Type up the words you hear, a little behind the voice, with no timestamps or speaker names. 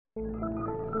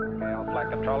Flight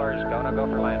controller is gonna go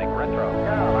for landing. Retro.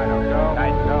 Go, I don't go.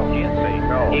 Guidance, go. GNC,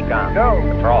 go. Econ, Go.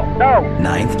 Control, Go.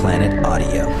 Ninth Planet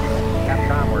Audio.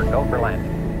 Capcom, we're go for landing.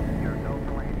 You're go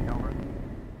for landing, over.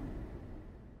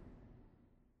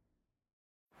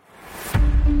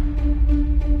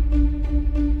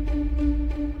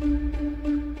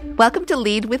 Welcome to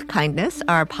Lead with Kindness,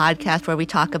 our podcast where we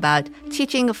talk about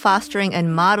teaching, fostering,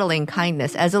 and modeling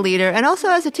kindness as a leader and also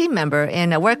as a team member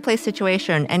in a workplace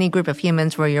situation, any group of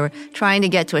humans where you're trying to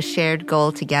get to a shared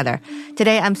goal together.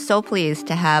 Today, I'm so pleased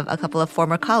to have a couple of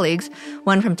former colleagues,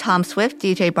 one from Tom Swift,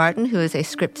 DJ Barton, who is a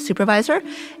script supervisor,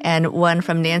 and one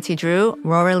from Nancy Drew,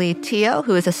 Rorelee Teo,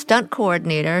 who is a stunt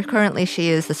coordinator. Currently, she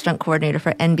is the stunt coordinator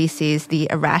for NBC's The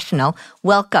Irrational.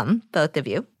 Welcome, both of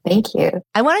you. Thank you.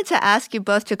 I wanted to ask you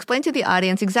both to explain to the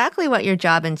audience exactly what your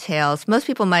job entails. Most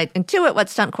people might intuit what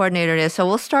stunt coordinator is, so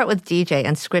we'll start with DJ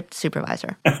and script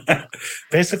supervisor.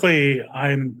 Basically,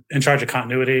 I'm in charge of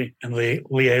continuity and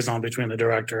liaison between the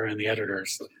director and the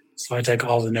editors. So I take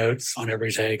all the notes on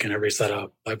every take and every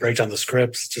setup. I break down the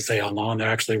scripts to say how long they're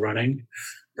actually running,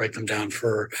 break them down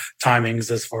for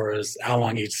timings as far as how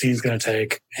long each scene's going to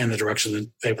take and the direction that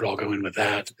they would all go in with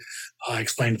that. I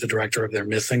explain to the director if they're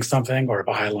missing something or if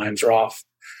a highlights are off.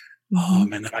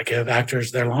 And then I give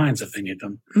actors their lines if they need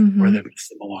them or they've missed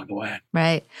them along the way.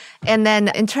 Right. And then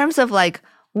in terms of like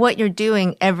what you're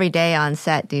doing every day on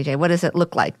set, DJ, what does it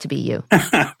look like to be you?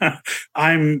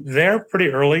 I'm there pretty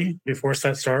early before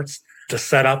set starts to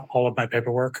set up all of my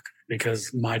paperwork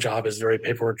because my job is very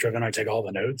paperwork driven. I take all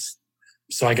the notes.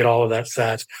 So I get all of that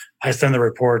set. I send the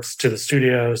reports to the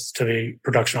studios, to the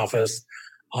production office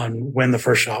on when the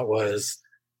first shot was,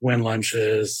 when lunch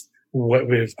is, what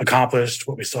we've accomplished,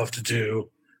 what we still have to do,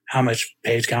 how much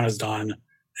page count is done,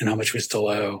 and how much we still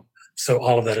owe. So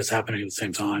all of that is happening at the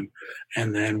same time.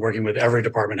 And then working with every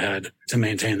department head to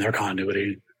maintain their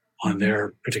continuity on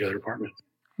their particular department.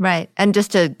 Right. And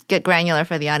just to get granular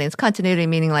for the audience, continuity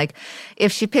meaning like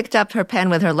if she picked up her pen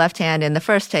with her left hand in the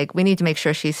first take, we need to make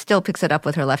sure she still picks it up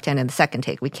with her left hand in the second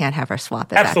take. We can't have her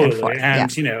swap it Absolutely. back and forth.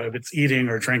 And, you know, if it's eating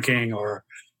or drinking or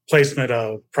placement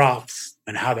of props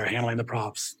and how they're handling the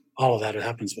props, all of that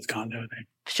happens with continuity.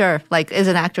 Sure. Like, is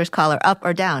an actor's collar up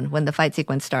or down when the fight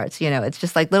sequence starts? You know, it's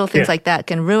just like little things like that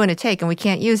can ruin a take and we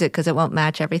can't use it because it won't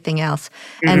match everything else.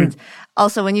 And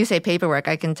also, when you say paperwork,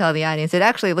 I can tell the audience, it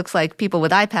actually looks like people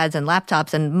with iPads and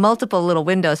laptops and multiple little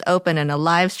windows open and a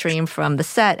live stream from the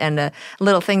set and a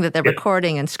little thing that they're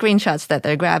recording and screenshots that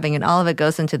they're grabbing. And all of it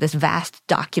goes into this vast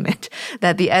document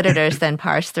that the editors then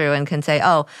parse through and can say,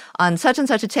 oh, on such and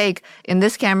such a take in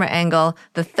this camera angle,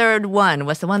 the third one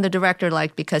was the one the director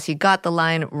liked because he got the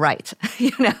line right,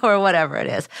 you know, or whatever it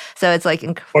is. So it's like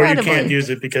incredibly... Or you can't use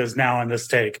it because now in this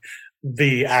take,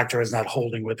 the actor is not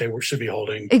holding what they should be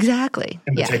holding. Exactly.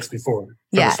 In the takes before.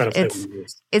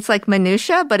 It's like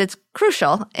minutia, but it's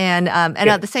crucial. And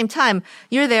at the same time,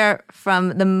 you're there from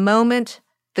the moment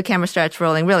the camera starts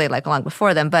rolling, really like long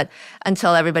before them, but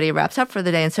until everybody wraps up for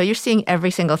the day. And so you're seeing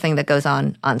every single thing that goes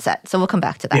on set. So we'll come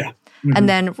back to that. Yeah. And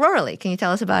then Rorelee, can you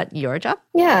tell us about your job?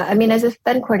 Yeah, I mean, as a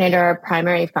stunt coordinator, our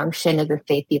primary function is the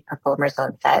safety of performers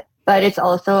on set, but it's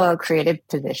also a creative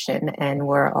position and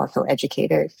we're also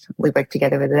educators. We work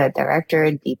together with the director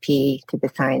and DP to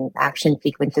design action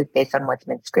sequences based on what's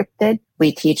been scripted.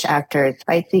 We teach actors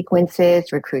fight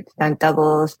sequences, recruit stunt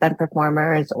doubles, stunt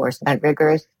performers, or stunt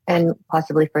riggers, and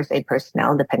possibly first aid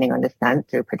personnel, depending on the stunt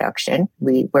through production.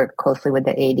 We work closely with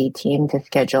the AD team to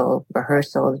schedule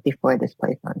rehearsals before this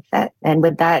plays on set. And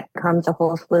with that comes a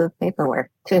whole slew of paperwork,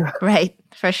 too. Right,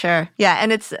 for sure. Yeah,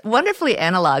 and it's wonderfully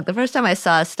analog. The first time I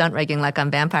saw stunt rigging like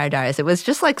on Vampire Diaries, it was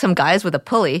just like some guys with a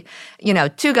pulley, you know,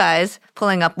 two guys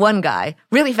pulling up one guy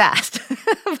really fast.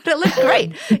 But it looked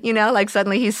great, you know, like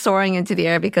suddenly he's soaring into the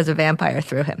air because a vampire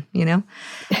threw him, you know?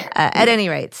 At any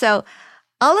rate, so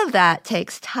all of that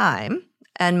takes time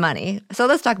and money. So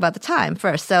let's talk about the time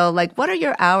first. So like, what are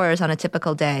your hours on a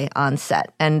typical day on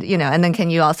set? And, you know, and then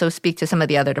can you also speak to some of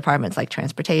the other departments like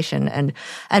transportation and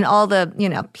all the, you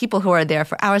know, people who are there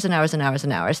for hours and hours and hours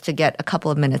and hours to get a couple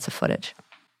of minutes of footage?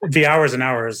 The hours and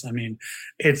hours, I mean,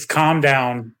 it's calmed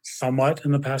down somewhat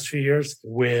in the past few years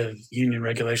with union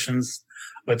regulations.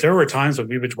 But there were times when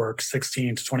we would work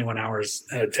 16 to 21 hours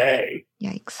a day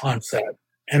on set.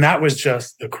 And that was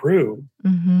just the crew.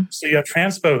 So you have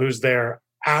Transpo who's there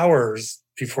hours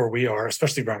before we are,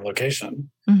 especially around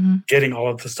location, getting all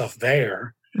of the stuff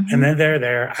there. And then they're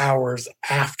there hours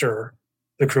after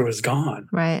the crew is gone.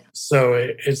 Right. So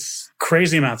it's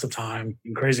crazy amounts of time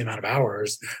and crazy amount of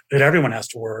hours that everyone has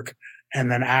to work. And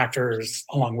then actors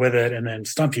along with it, and then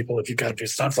stunt people if you've got to do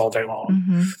stunts all day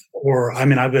long. Or, I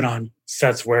mean, I've been on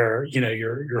sets where,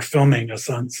 you're filming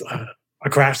a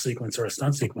crash sequence or a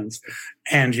stunt sequence,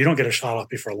 and you don't get a shot off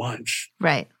before lunch.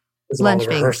 Right. There's Lunch all the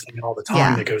being, rehearsing and all the time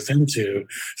yeah. that goes into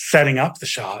setting up the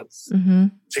shots Mm-hmm.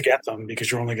 to get them,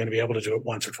 because you're only going to be able to do it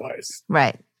once or twice.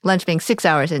 Right. Lunch being 6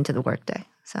 hours into the workday.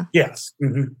 So Yes.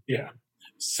 Mm-hmm. Yeah.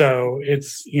 So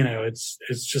it's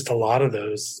just a lot of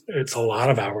those. It's a lot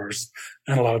of hours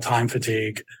and a lot of time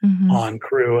fatigue on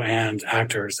crew and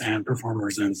actors and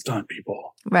performers and stunt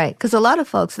people. Right. Because a lot of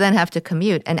folks then have to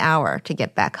commute an hour to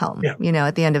get back home,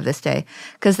 at the end of this day,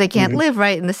 because they can't live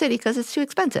right in the city because it's too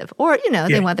expensive. Or,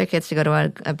 they want their kids to go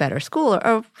to a better school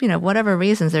or, whatever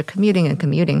reasons they're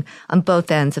commuting on both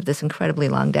ends of this incredibly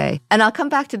long day. And I'll come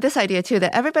back to this idea too,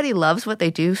 that everybody loves what they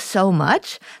do so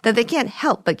much that they can't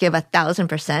help but give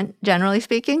 1,000%, generally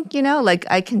speaking. Like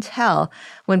I can tell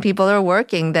when people are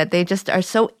working that they just are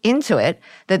so into it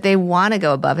that they want to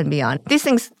go above and beyond. These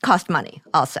things cost money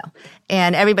also.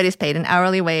 And everybody's paid an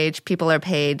hourly wage. People are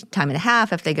paid time and a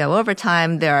half if they go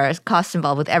overtime. There are costs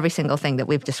involved with every single thing that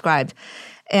we've described.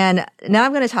 And now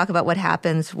I'm going to talk about what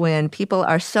happens when people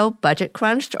are so budget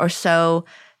crunched or so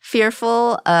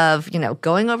fearful of,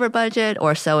 going over budget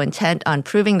or so intent on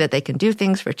proving that they can do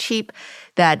things for cheap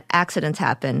that accidents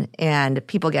happen and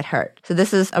people get hurt. So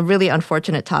this is a really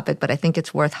unfortunate topic, but I think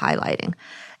it's worth highlighting.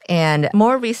 And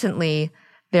more recently,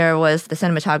 there was the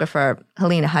cinematographer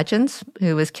Helena Hutchins,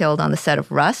 who was killed on the set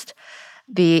of Rust.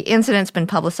 The incident's been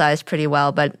publicized pretty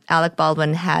well, but Alec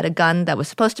Baldwin had a gun that was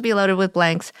supposed to be loaded with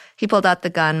blanks. He pulled out the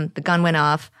gun went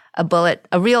off,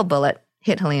 a real bullet,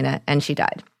 hit Helena, and she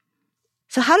died.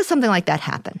 So how does something like that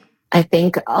happen? I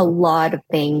think a lot of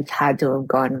things had to have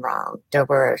gone wrong. There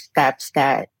were steps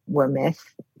that were missed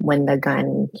when the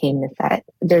gun came to set.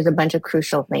 There's a bunch of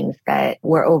crucial things that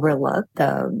were overlooked.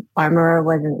 The armorer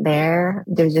wasn't there.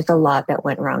 There's just a lot that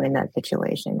went wrong in that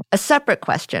situation. A separate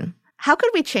question. How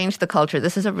could we change the culture?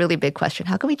 This is a really big question.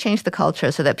 How can we change the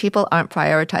culture so that people aren't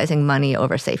prioritizing money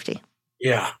over safety?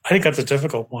 Yeah, I think that's a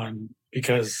difficult one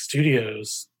because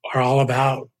studios are all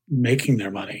about making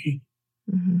their money,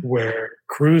 where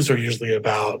crews are usually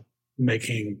about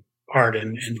making art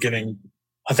and giving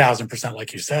 1,000%,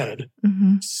 like you said.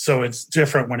 So it's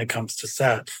different when it comes to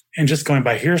set. And just going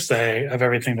by hearsay of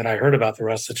everything that I heard about the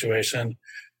Rust situation,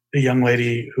 the young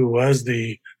lady who was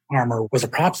the armor was a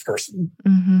props person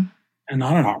and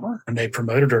not an armor. And they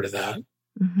promoted her to that.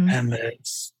 And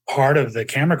it's part of the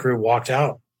camera crew walked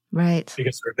out. Right.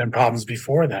 Because there had been problems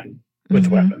before then with the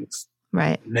weapons.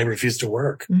 Right. And they refused to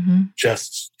work,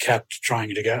 just kept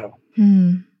trying to go.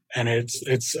 And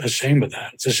it's a shame with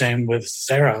that. It's a shame with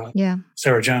Sarah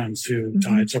Jones, who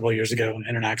died several years ago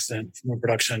in an accident from a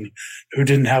production, who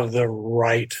didn't have the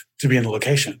right to be in the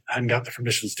location, hadn't got the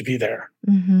permissions to be there.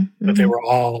 But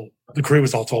the crew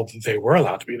was all told that they were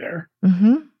allowed to be there.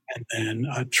 And then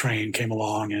a train came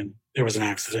along and there was an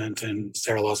accident and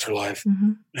Sarah lost her life.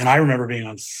 And I remember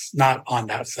being not on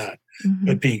that set,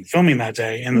 but filming that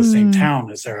day in the same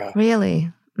town as Sarah. Really?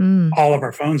 All of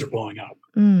our phones are blowing up.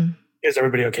 Is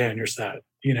everybody okay on your set?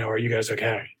 Are you guys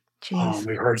okay?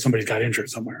 We heard somebody's got injured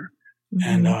somewhere.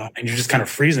 And you're just kind of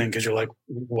freezing because you're like,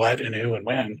 what and who and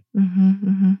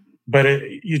when? But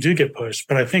you do get pushed.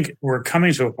 But I think we're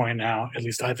coming to a point now, at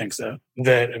least I think so,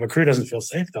 that if a crew doesn't feel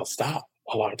safe, they'll stop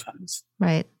a lot of times.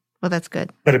 Right. Well, that's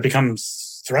good. But it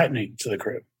becomes threatening to the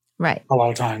crew. Right. A lot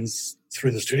of times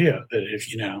through the studio that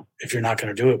if you're not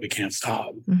going to do it, we can't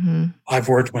stop. I've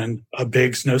worked when a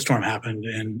big snowstorm happened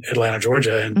in Atlanta,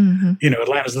 Georgia, and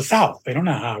Atlanta's the South. They don't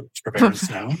know how to prepare for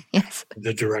snow. Yes.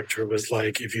 The director was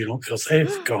like, if you don't feel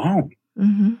safe, go home.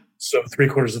 So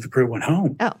 3/4 of the crew went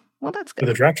home. Oh, well, that's good. But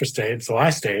the director stayed, so I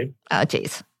stayed. Oh,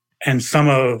 geez. And some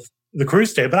of the crew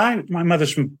stayed, but my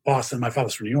mother's from Boston, my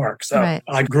father's from New York. So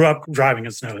I grew up driving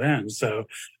in snow then. So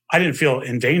I didn't feel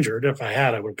endangered. If I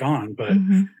had, I would have gone.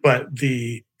 But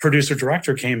the producer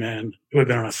director came in who had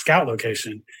been on a scout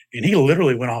location, and he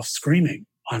literally went off screaming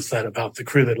on set about the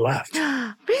crew that left.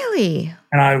 Really?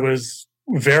 And I was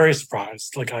very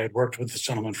surprised. Like, I had worked with this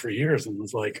gentleman for years and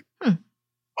was like,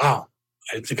 wow,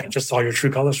 I think I just saw your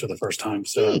true colors for the first time.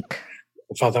 So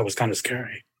I thought that was kind of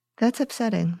scary. That's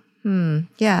upsetting.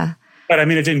 Yeah. But I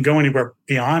mean, it didn't go anywhere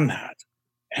beyond that.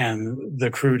 And the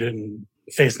crew didn't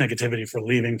face negativity for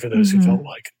leaving for those who felt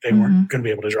like they weren't going to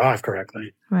be able to drive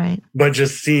correctly. Right. But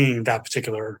just seeing that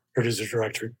particular producer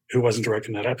director who wasn't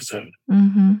directing that episode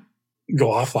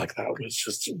go off like that was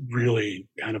just really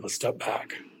kind of a step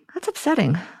back. That's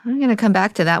upsetting. I'm going to come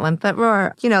back to that one. But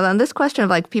Roar, on this question of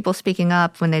like people speaking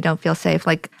up when they don't feel safe,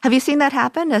 like, have you seen that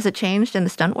happen? Has it changed in the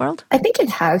stunt world? I think it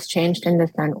has changed in the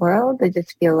stunt world. I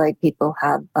just feel like people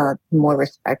have more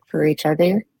respect for each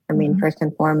other. I mean, first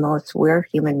and foremost, we're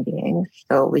human beings,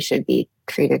 so we should be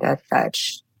treated as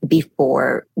such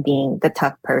before being the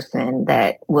tough person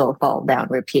that will fall down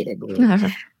repeatedly.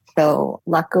 So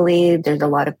luckily, there's a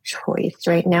lot of choice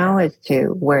right now as to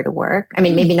where to work. I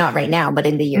mean, maybe not right now, but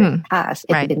in the years past,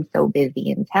 it's been so busy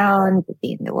in town,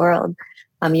 busy in the world.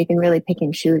 You can really pick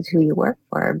and choose who you work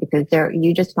for because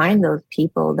you just find those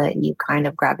people that you kind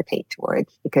of gravitate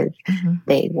towards because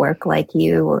they work like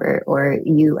you or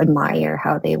you admire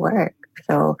how they work.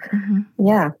 So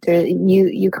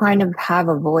you kind of have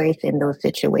a voice in those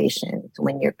situations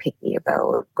when you're picky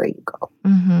about where you go.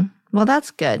 Well,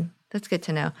 that's good. That's good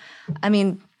to know. I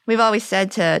mean, we've always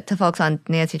said to folks on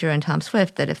Nancy Drew and Tom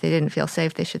Swift that if they didn't feel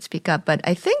safe, they should speak up. But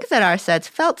I think that our sets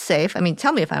felt safe. I mean,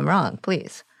 tell me if I'm wrong,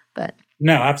 please. But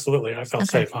no, absolutely. I felt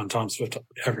safe on Tom Swift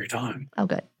every time. Oh,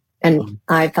 good. And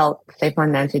I felt safe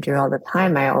on Nancy Drew all the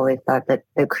time. I always thought that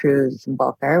the crew's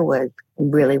welfare was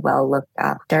really well looked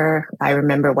after. I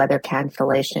remember weather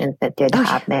cancellations that did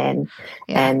happen.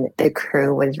 And the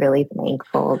crew was really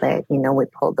thankful that, we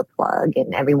pulled the plug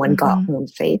and everyone got home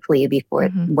safely before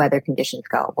weather conditions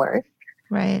got worse.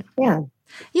 Right. Yeah.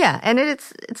 Yeah. And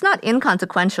it's not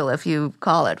inconsequential if you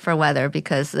call it for weather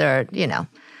because there are,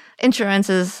 insurance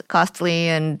is costly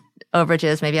and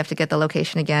overages, maybe you have to get the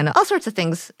location again. All sorts of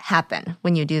things happen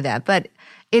when you do that. But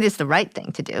it is the right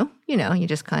thing to do. You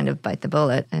just kind of bite the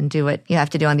bullet and do what you have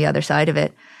to do on the other side of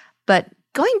it. But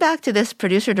going back to this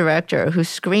producer-director who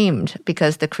screamed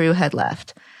because the crew had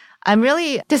left, I'm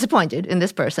really disappointed in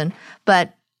this person.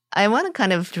 But I want to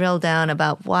kind of drill down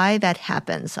about why that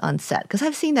happens on set, because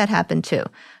I've seen that happen too.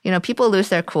 People lose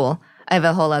their cool. I have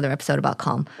a whole other episode about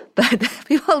calm. But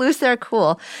people lose their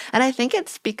cool. And I think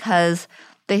it's because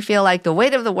they feel like the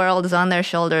weight of the world is on their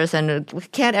shoulders and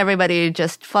can't everybody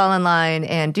just fall in line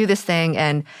and do this thing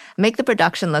and make the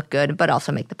production look good, but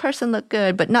also make the person look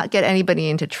good, but not get anybody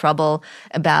into trouble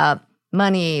about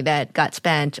money that got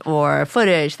spent or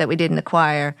footage that we didn't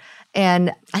acquire.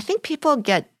 And I think people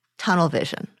get tunnel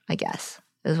vision, I guess,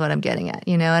 is what I'm getting at,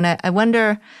 and I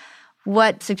wonder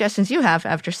what suggestions you have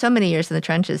after so many years in the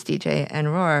trenches, DJ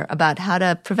and Roar, about how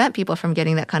to prevent people from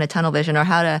getting that kind of tunnel vision or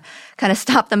how to kind of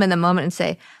stop them in the moment and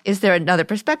say, is there another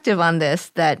perspective on this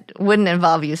that wouldn't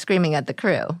involve you screaming at the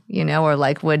crew, or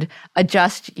like would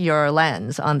adjust your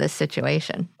lens on this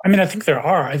situation? I mean, I think there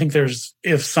are. I think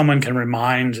if someone can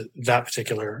remind that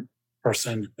particular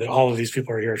person that all of these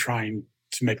people are here trying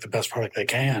to make the best product they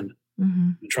can,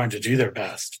 trying to do their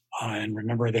best. And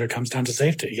remember that it comes down to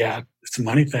safety. Yeah, it's a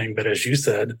money thing, but as you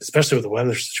said, especially with the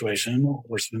weather situation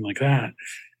or something like that,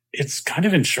 it's kind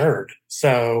of insured.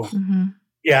 So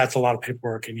yeah, it's a lot of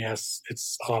paperwork. And yes,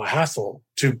 it's a lot of hassle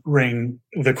to bring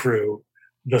the crew,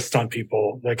 the stunt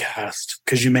people, the cast,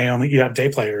 because you have day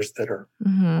players that are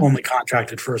only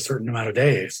contracted for a certain amount of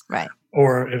days. Right.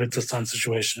 Or if it's a stunt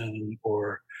situation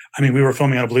we were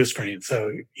filming on a blue screen,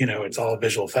 so, it's all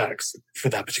visual effects for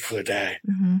that particular day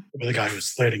with a guy who's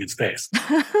slating in space.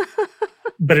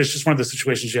 But it's just one of those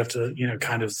situations you have to,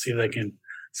 kind of see like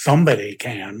somebody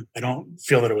can. I don't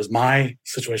feel that it was my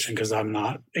situation because I'm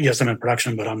in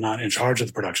production, but I'm not in charge of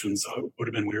the production. So it would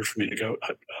have been weird for me to go,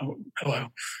 hello.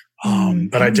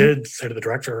 But I did say to the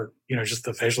director, just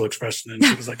the facial expression, and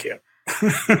she was like, yeah.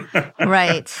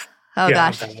 Right. Oh, yeah,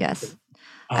 gosh, yes.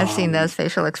 I've seen those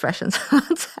facial expressions.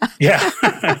 Yeah.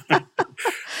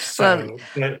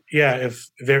 If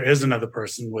there is another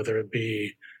person, whether it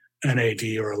be an AD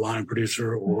or a line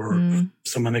producer or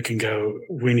someone that can go,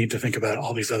 we need to think about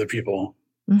all these other people.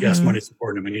 Yes, money's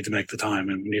important and we need to make the time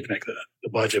and we need to make the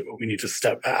budget, but we need to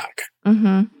step back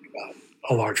about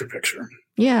a larger picture.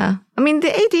 Yeah. I mean,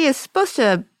 the AD is supposed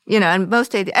to,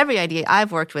 and every AD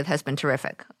I've worked with has been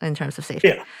terrific in terms of safety.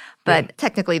 Yeah. But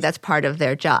technically, that's part of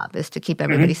their job is to keep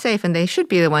everybody safe. And they should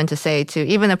be the one to say to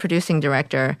even the producing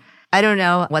director, I don't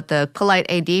know what the polite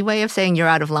AD way of saying you're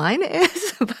out of line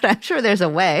is, but I'm sure there's a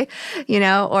way,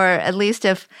 or at least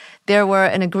if there were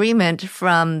an agreement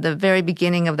from the very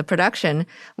beginning of the production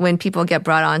when people get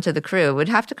brought onto the crew, it would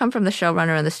have to come from the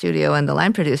showrunner and the studio and the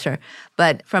line producer.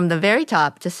 But from the very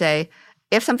top to say,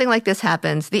 if something like this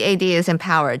happens, the AD is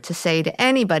empowered to say to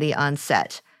anybody on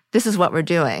set, this is what we're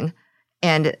doing.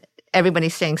 And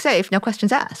everybody's staying safe, no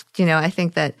questions asked. I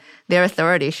think that their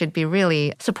authority should be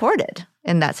really supported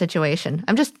in that situation.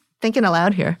 I'm just thinking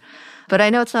aloud here. But I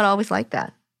know it's not always like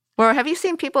that. Or have you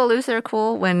seen people lose their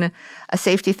cool when a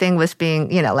safety thing was being,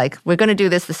 like, we're going to do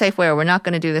this the safe way or we're not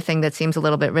going to do the thing that seems a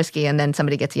little bit risky and then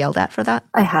somebody gets yelled at for that?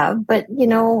 I have. But,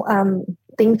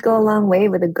 things go a long way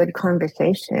with a good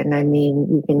conversation. I mean,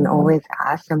 you can always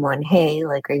ask someone, hey,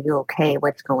 like, are you okay?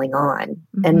 What's going on?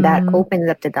 And that opens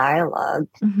up the dialogue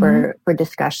for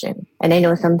discussion. And I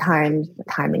know sometimes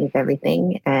timing is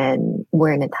everything and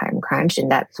we're in a time crunch,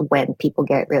 and that's when people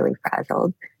get really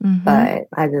frazzled. But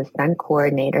as a stunt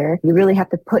coordinator, you really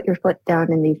have to put your foot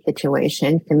down in these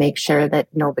situations to make sure that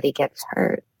nobody gets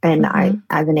hurt. And I,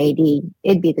 as an AD,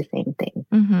 it'd be the same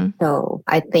thing. So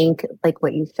I think, like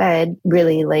what you said,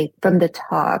 really, like from the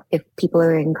top, if people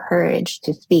are encouraged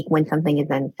to speak when something is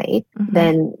unsafe,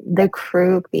 then the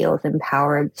crew feels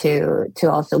empowered to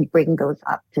also bring those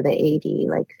up to the AD,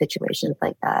 like situations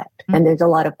like that. And there's a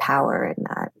lot of power in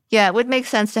that. Yeah, it would make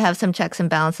sense to have some checks and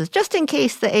balances just in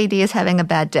case the AD is having a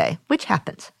bad day, which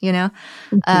happens, you know?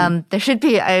 There should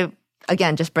be,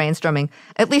 again, just brainstorming,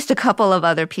 at least a couple of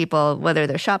other people, whether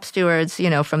they're shop stewards, you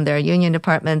know, from their union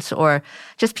departments, or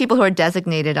just people who are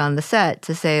designated on the set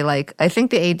to say, like, I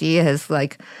think the AD has,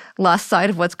 like, lost sight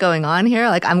of what's going on here.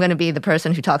 Like, I'm going to be the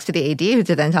person who talks to the AD, who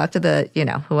to then talk to the, you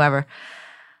know, whoever.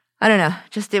 I don't know.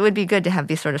 Just, it would be good to have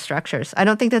these sort of structures. I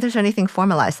don't think that there's anything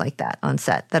formalized like that on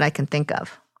set that I can think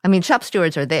of. I mean, shop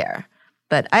stewards are there,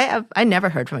 but I never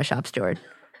heard from a shop steward.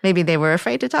 Maybe they were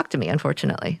afraid to talk to me,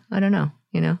 unfortunately. I don't know,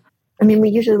 you know? I mean,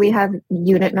 we have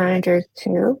unit managers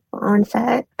too on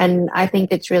set. And I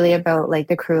think it's really about like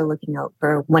the crew looking out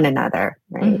for one another,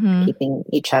 right? Keeping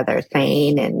each other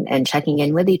sane and checking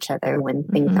in with each other when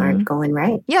things aren't going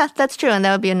right. Yeah, that's true. And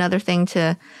that would be another thing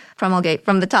to promulgate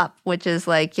from the top, which is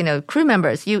like, you know, crew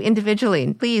members, you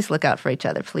individually, please look out for each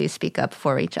other. Please speak up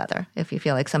for each other. If you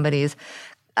feel like somebody's,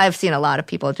 I've seen a lot of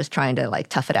people just trying to like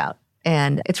tough it out.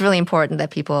 And it's really important that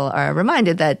people are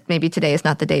reminded that maybe today is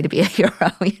not the day to be a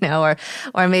hero, you know,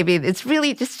 or maybe it's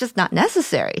really just not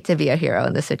necessary to be a hero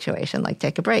in this situation. Like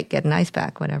take a break, get an ice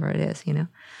pack, whatever it is, you know.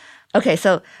 Okay,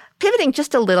 so pivoting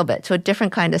just a little bit to a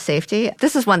different kind of safety.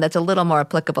 This is one that's a little more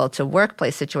applicable to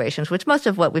workplace situations, which most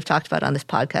of what we've talked about on this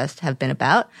podcast have been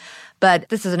about. But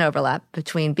this is an overlap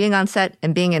between being on set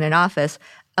and being in an office.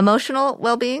 Emotional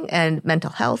well-being and mental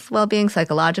health well-being,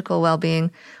 psychological well-being.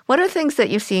 What are things that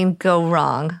you've seen go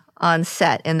wrong on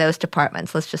set in those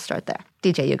departments? Let's just start there.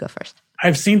 DJ, you go first.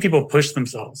 I've seen people push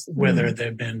themselves, whether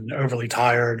they've been overly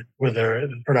tired, whether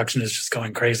the production is just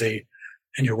going crazy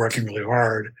and you're working really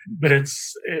hard. But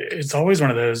it's always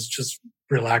one of those just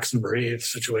relax and breathe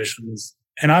situations.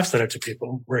 And I've said it to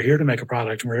people, we're here to make a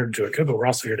product and we're here to do it good, but we're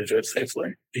also here to do it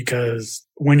safely. Because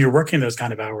when you're working those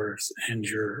kind of hours and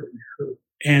you're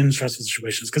in stressful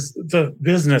situations, because the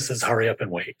business is hurry up and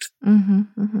wait.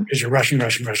 Because you're rushing,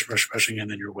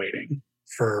 and then you're waiting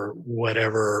for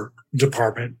whatever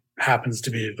department happens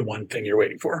to be the one thing you're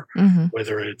waiting for,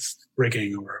 whether it's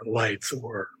rigging or lights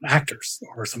or actors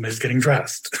or somebody's getting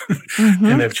dressed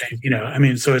and they've changed, you know, I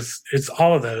mean, so it's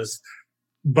all of those,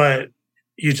 but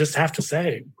you just have to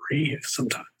say, breathe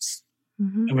sometimes.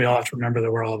 And we all have to remember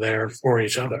that we're all there for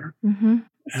each other.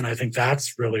 And I think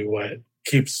that's really what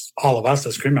keeps all of us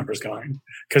as crew members going,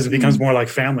 because it becomes more like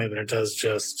family than it does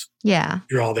just,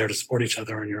 you're all there to support each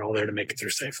other and you're all there to make it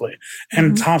through safely.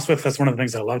 And Tom Swift, that's one of the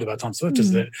things I loved about Tom Swift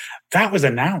is that was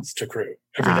announced to crew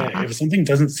every day. If something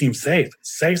doesn't seem safe,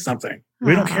 say something.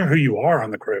 We don't care who you are on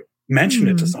the crew. Mention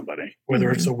it to somebody, whether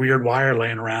it's a weird wire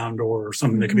laying around or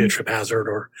something that could be a trip hazard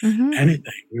or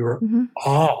anything. We were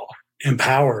all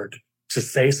empowered to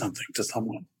say something to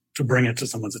someone, to bring it to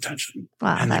someone's attention.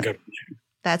 Wow, and then go from there.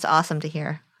 That's awesome to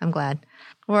hear. I'm glad.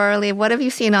 Rorelee, what have you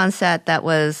seen on set that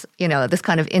was, you know, this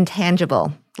kind of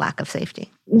intangible lack of safety?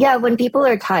 Yeah, when people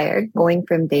are tired, going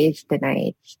from days to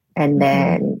nights, and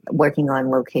then working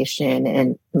on location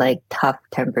and like tough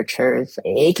temperatures,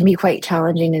 it can be quite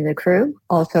challenging in the crew.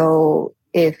 Also,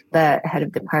 if the head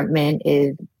of department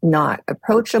is not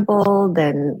approachable,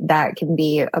 then that can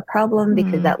be a problem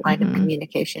because that line of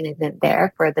communication isn't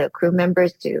there for the crew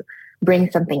members to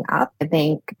bring something up. I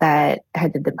think that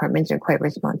heads of departments are quite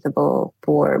responsible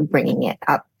for bringing it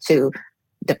up to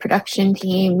the production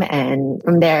team, and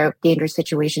from there, dangerous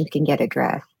situations can get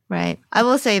addressed. Right. I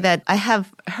will say that I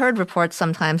have heard reports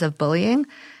sometimes of bullying,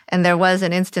 and there was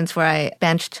an instance where I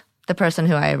benched the person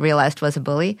who I realized was a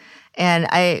bully, and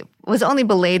I was only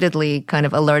belatedly kind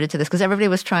of alerted to this because everybody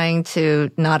was trying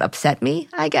to not upset me,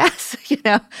 I guess, you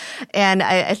know. And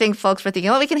I think folks were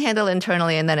thinking, well, we can handle it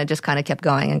internally, and then it just kind of kept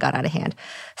going and got out of hand.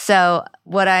 So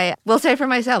what I will say for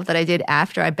myself that I did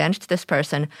after I benched this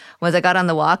person was I got on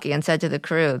the walkie and said to the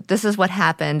crew, this is what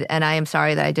happened, and I am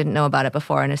sorry that I didn't know about it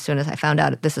before. And as soon as I found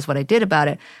out, this is what I did about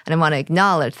it, and I want to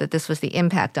acknowledge that this was the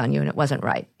impact on you and it wasn't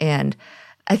right. And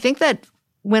I think that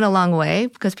went a long way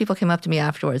because people came up to me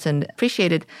afterwards and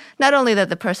appreciated not only that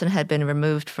the person had been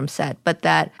removed from set, but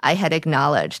that I had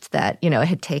acknowledged that, it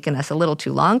had taken us a little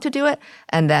too long to do it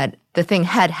and that the thing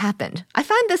had happened. I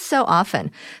find this so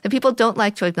often that people don't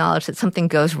like to acknowledge that something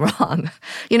goes wrong.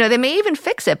 They may even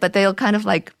fix it, but they'll kind of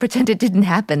like pretend it didn't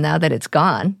happen now that it's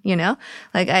gone,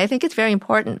 Like, I think it's very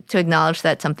important to acknowledge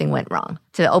that something went wrong,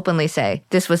 to openly say,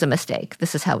 this was a mistake.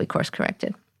 This is how we course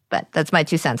corrected. But that's my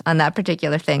 2 cents on that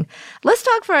particular thing. Let's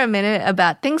talk for a minute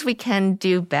about things we can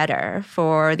do better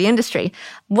for the industry.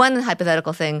 One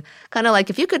hypothetical thing, kind of like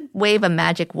if you could wave a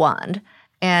magic wand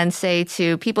and say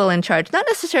to people in charge, not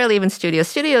necessarily even studios.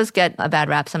 Studios get a bad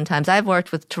rap sometimes. I've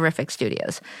worked with terrific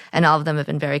studios, and all of them have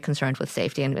been very concerned with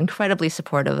safety and incredibly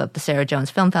supportive of the Sarah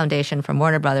Jones Film Foundation from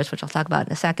Warner Brothers, which I'll talk about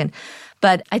in a second.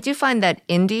 But I do find that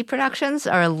indie productions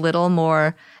are a little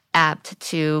more apt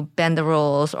to bend the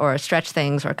rules or stretch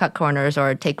things or cut corners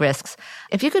or take risks.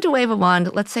 If you could wave a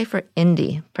wand, let's say for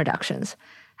indie productions,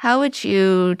 how would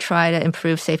you try to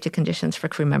improve safety conditions for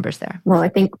crew members there? Well, I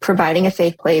think providing a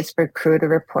safe place for crew to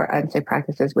report unsafe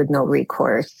practices with no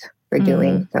recourse for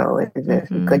doing so is a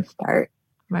good start.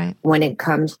 Right. When it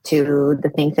comes to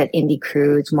the things that indie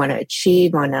crews want to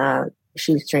achieve on a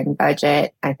shoestring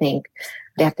budget, I think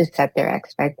they have to set their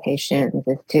expectations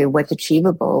as to what's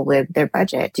achievable with their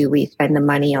budget. Do we spend the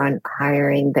money on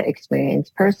hiring the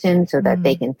experienced person so that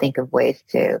they can think of ways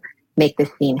to make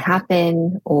the scene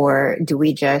happen? Or do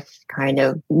we just kind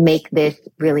of make this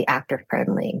really actor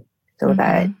friendly so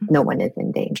that no one is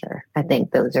in danger? I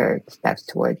think those are steps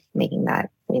towards making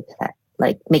that safe set,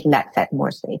 like making that set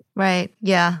more safe. Right.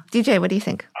 Yeah. DJ, what do you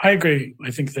think? I agree. I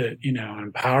think that,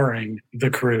 empowering the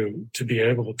crew to be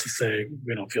able to say,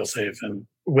 we don't feel safe and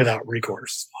without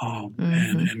recourse,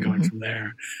 and going from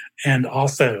there. And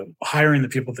also hiring the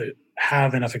people that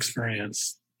have enough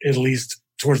experience, at least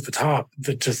towards the top,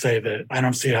 to say that I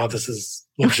don't see how this is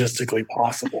logistically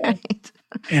possible Right.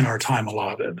 in our time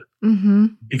allotted.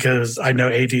 Because I know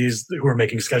ADs who are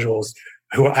making schedules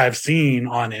who I've seen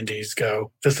on indies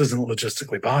go, this isn't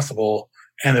logistically possible.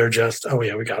 And they're just, oh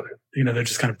yeah, we got it. They're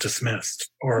just kind of dismissed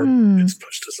or it's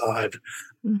pushed aside.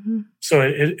 So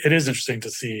it is interesting to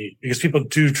see because people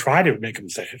do try to make them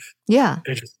safe. Yeah.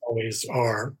 They just always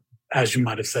are, as you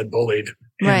might have said, bullied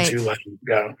into letting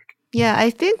go. Yeah, I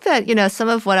think that, some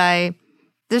of what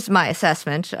this is my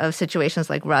assessment of situations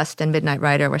like Rust and Midnight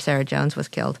Rider where Sarah Jones was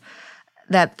killed,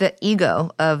 that the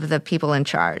ego of the people in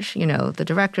charge, the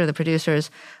director, the producers,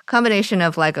 combination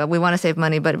of like, we want to save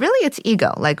money, but really it's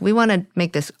ego. Like we want to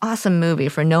make this awesome movie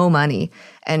for no money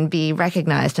and be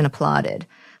recognized and applauded.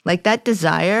 Like that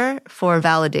desire for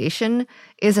validation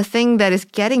is a thing that is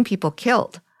getting people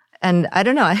killed. And I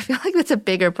don't know, I feel like that's a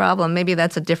bigger problem. Maybe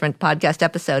that's a different podcast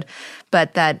episode,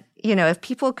 but that, if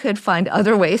people could find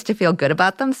other ways to feel good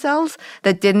about themselves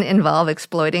that didn't involve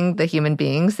exploiting the human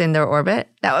beings in their orbit,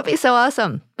 that would be so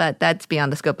awesome. But that's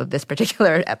beyond the scope of this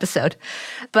particular episode.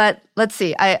 But let's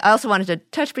see. I also wanted to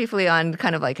touch briefly on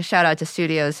kind of like a shout out to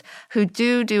studios who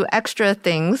do extra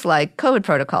things like COVID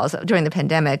protocols. During the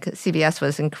pandemic, CBS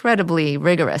was incredibly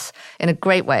rigorous in a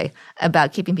great way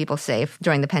about keeping people safe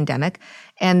during the pandemic.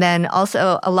 And then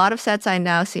also a lot of sets I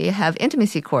now see have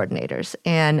intimacy coordinators.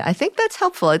 And I think that's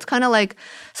helpful. It's kind of like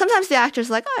sometimes the actor's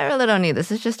like, oh, I really don't need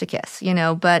this. It's just a kiss,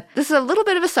 But this is a little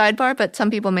bit of a sidebar, but some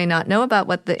people may not know about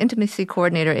what the intimacy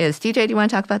coordinator is. DJ, do you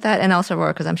want to talk about that? And also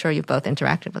Roar, because I'm sure you've both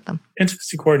interacted with them.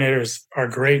 Intimacy coordinators are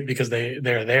great because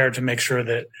they're there to make sure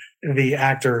that the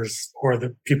actors or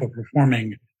the people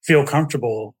performing feel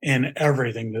comfortable in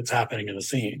everything that's happening in the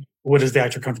scene. What is the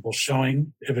actor comfortable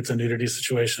showing if it's a nudity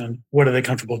situation? What are they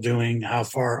comfortable doing? How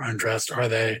far undressed are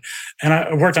they? And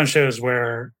I worked on shows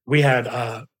where we had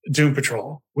Doom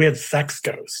Patrol. We had Sex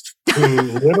Ghost, who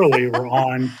literally were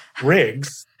on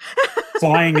rigs,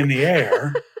 flying in the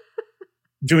air,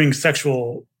 doing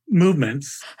sexual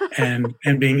movements and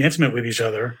being intimate with each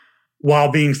other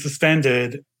while being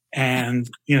suspended. And,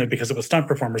 because it was stunt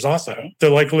performers also.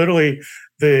 So like literally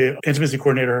the intimacy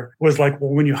coordinator was like, well,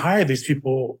 when you hire these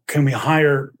people, can we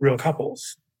hire real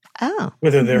couples? Oh.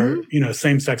 Whether they're,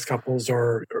 same-sex couples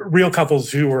or real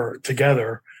couples who are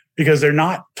together because they're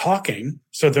not talking.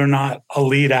 So they're not a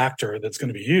lead actor that's going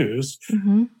to be used.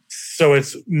 So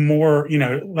it's more,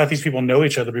 let these people know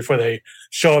each other before they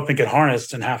show up and get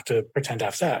harnessed and have to pretend to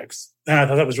have sex. And I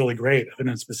thought that was really great of an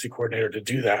intimacy coordinator to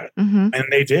do that. And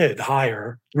they did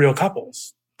hire real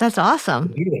couples. That's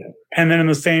awesome. And then in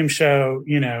the same show,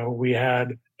 we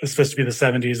had, it's supposed to be the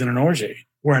 70s in an orgy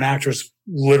where an actress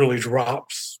literally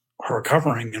drops her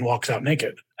covering and walks out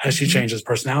naked as she changes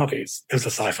personalities. It was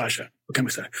a sci-fi show. What can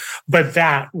we say? But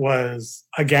that was,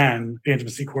 again, the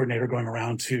intimacy coordinator going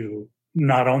around to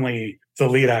not only the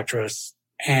lead actress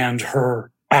and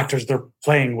her actors they're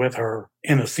playing with her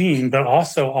in the scene, but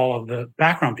also all of the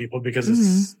background people, because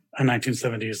it's a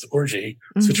 1970s orgy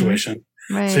situation.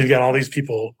 Right. So you've got all these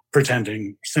people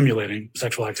pretending, simulating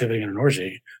sexual activity in an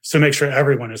orgy. So make sure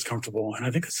everyone is comfortable. And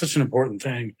I think it's such an important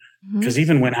thing, because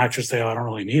even when actors say, oh, I don't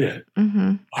really need it.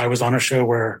 I was on a show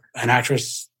where an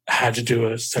actress had to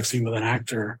do a sex scene with an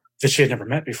actor that she had never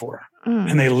met before.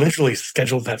 And they literally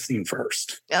scheduled that scene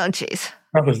first. Oh, jeez.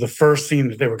 That was the first scene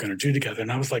that they were going to do together.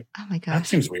 And I was like, oh my gosh, that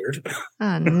seems weird.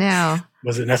 Oh, no.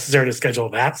 Was it necessary to schedule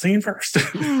that scene first?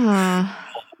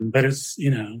 But it's,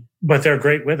 but they're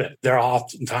great with it. They're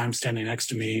oftentimes standing next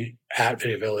to me at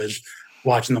Video Village,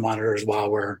 watching the monitors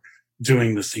while we're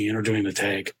doing the scene or doing the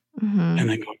take, and then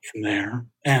going from there.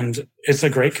 And it's a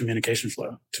great communication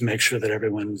flow to make sure that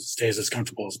everyone stays as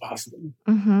comfortable as possible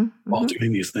while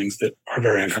doing these things that are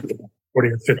very uncomfortable. 40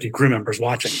 or 50 crew members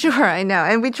watching. Sure, I know.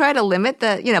 And we try to limit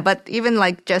but even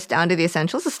like just down to the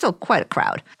essentials is still quite a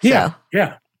crowd. Yeah.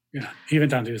 Even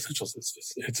down to the essentials,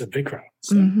 it's a big crowd.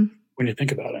 So when you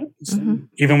think about it,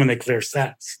 even when they clear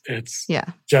sets, it's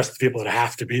just the people that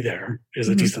have to be there is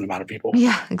a decent amount of people.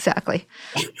 Yeah, exactly.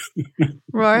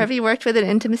 Roar, have you worked with an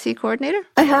intimacy coordinator?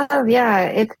 I have, yeah.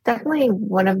 It's definitely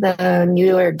one of the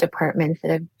newer departments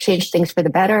that have changed things for the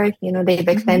better. They've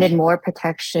extended more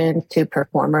protection to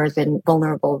performers in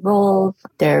vulnerable roles.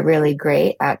 They're really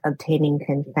great at obtaining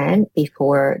consent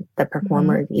before the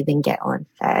performers even get on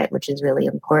set, which is really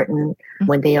important.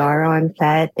 When they are on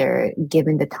set, they're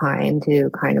given the time to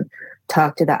kind of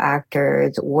talk to the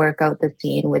actors, work out the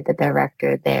scene with the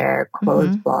director there,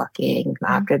 close blocking.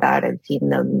 After that, I've seen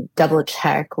them double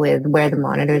check with where the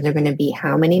monitors are going to be,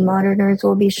 how many monitors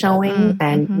will be showing,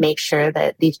 and make sure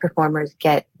that these performers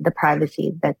get the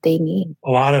privacy that they need.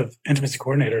 A lot of intimacy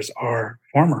coordinators are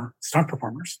former stunt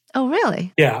performers. Oh,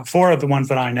 really? Yeah. 4 of the ones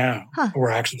that I know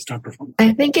were actually stunt performers.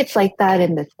 I think it's like that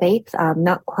in the States,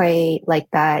 not quite like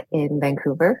that in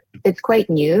Vancouver. It's quite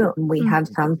new. We have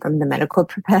some from the medical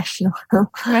professional.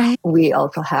 Right. We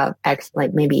also have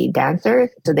maybe dancers,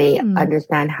 so they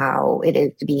understand how it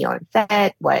is to be on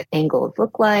set, what angles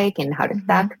look like, and how to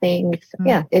stack things.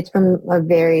 Yeah, it's from a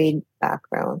varied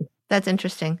background. That's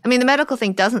interesting. I mean, the medical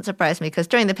thing doesn't surprise me because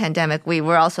during the pandemic, we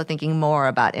were also thinking more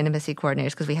about intimacy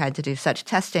coordinators because we had to do such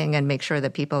testing and make sure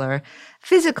that people are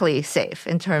physically safe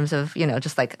in terms of,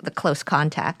 just like the close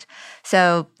contact.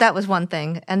 So that was one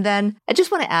thing. And then I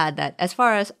just want to add that as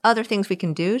far as other things we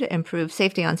can do to improve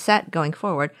safety on set going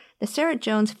forward, the Sarah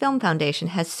Jones Film Foundation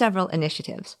has several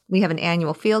initiatives. We have an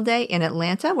annual field day in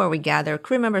Atlanta where we gather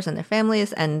crew members and their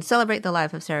families and celebrate the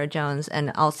life of Sarah Jones and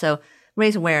also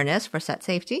raise awareness for set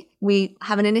safety. We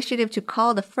have an initiative to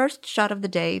call the first shot of the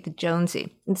day the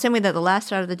Jonesy. In the same way that the last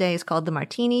shot of the day is called the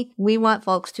Martini, we want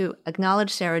folks to acknowledge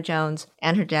Sarah Jones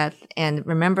and her death and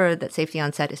remember that safety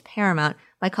on set is paramount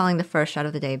by calling the first shot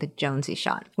of the day the Jonesy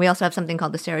shot. We also have something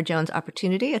called the Sarah Jones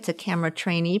Opportunity. It's a camera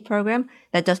trainee program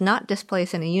that does not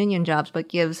displace any union jobs, but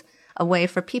gives a way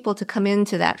for people to come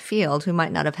into that field who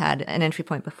might not have had an entry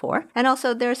point before. And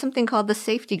also there's something called the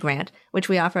Safety Grant, which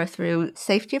we offer through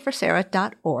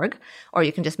safetyforsarah.org, or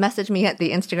you can just message me at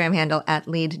the Instagram handle at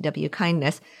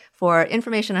leadwkindness for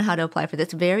information on how to apply for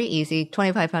this very easy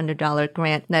 $2,500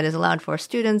 grant that is allowed for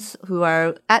students who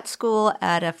are at school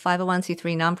at a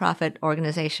 501c3 nonprofit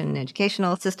organization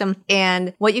educational system.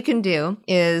 And what you can do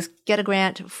is get a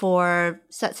grant for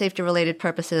set safety related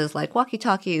purposes like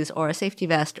walkie-talkies or a safety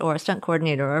vest or a stunt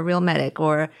coordinator or a real medic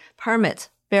or permits.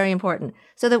 Very important,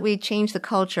 so that we change the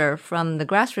culture from the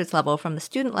grassroots level, from the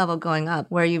student level going up,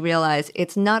 where you realize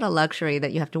it's not a luxury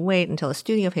that you have to wait until a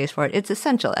studio pays for it. It's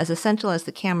essential as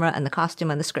the camera and the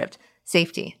costume and the script.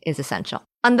 Safety is essential.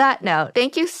 On that note,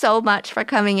 thank you so much for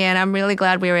coming in. I'm really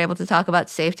glad we were able to talk about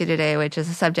safety today, which is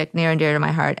a subject near and dear to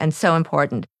my heart and so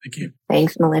important. Thank you.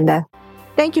 Thanks, Melinda.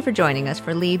 Thank you for joining us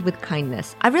for Lead with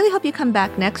Kindness. I really hope you come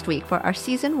back next week for our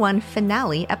Season 1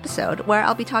 finale episode, where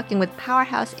I'll be talking with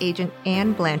powerhouse agent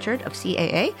Anne Blanchard of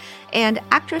CAA and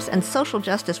actress and social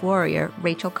justice warrior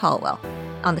Rachel Caldwell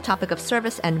on the topic of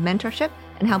service and mentorship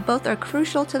and how both are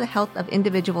crucial to the health of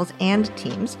individuals and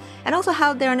teams, and also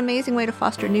how they're an amazing way to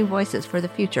foster new voices for the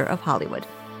future of Hollywood.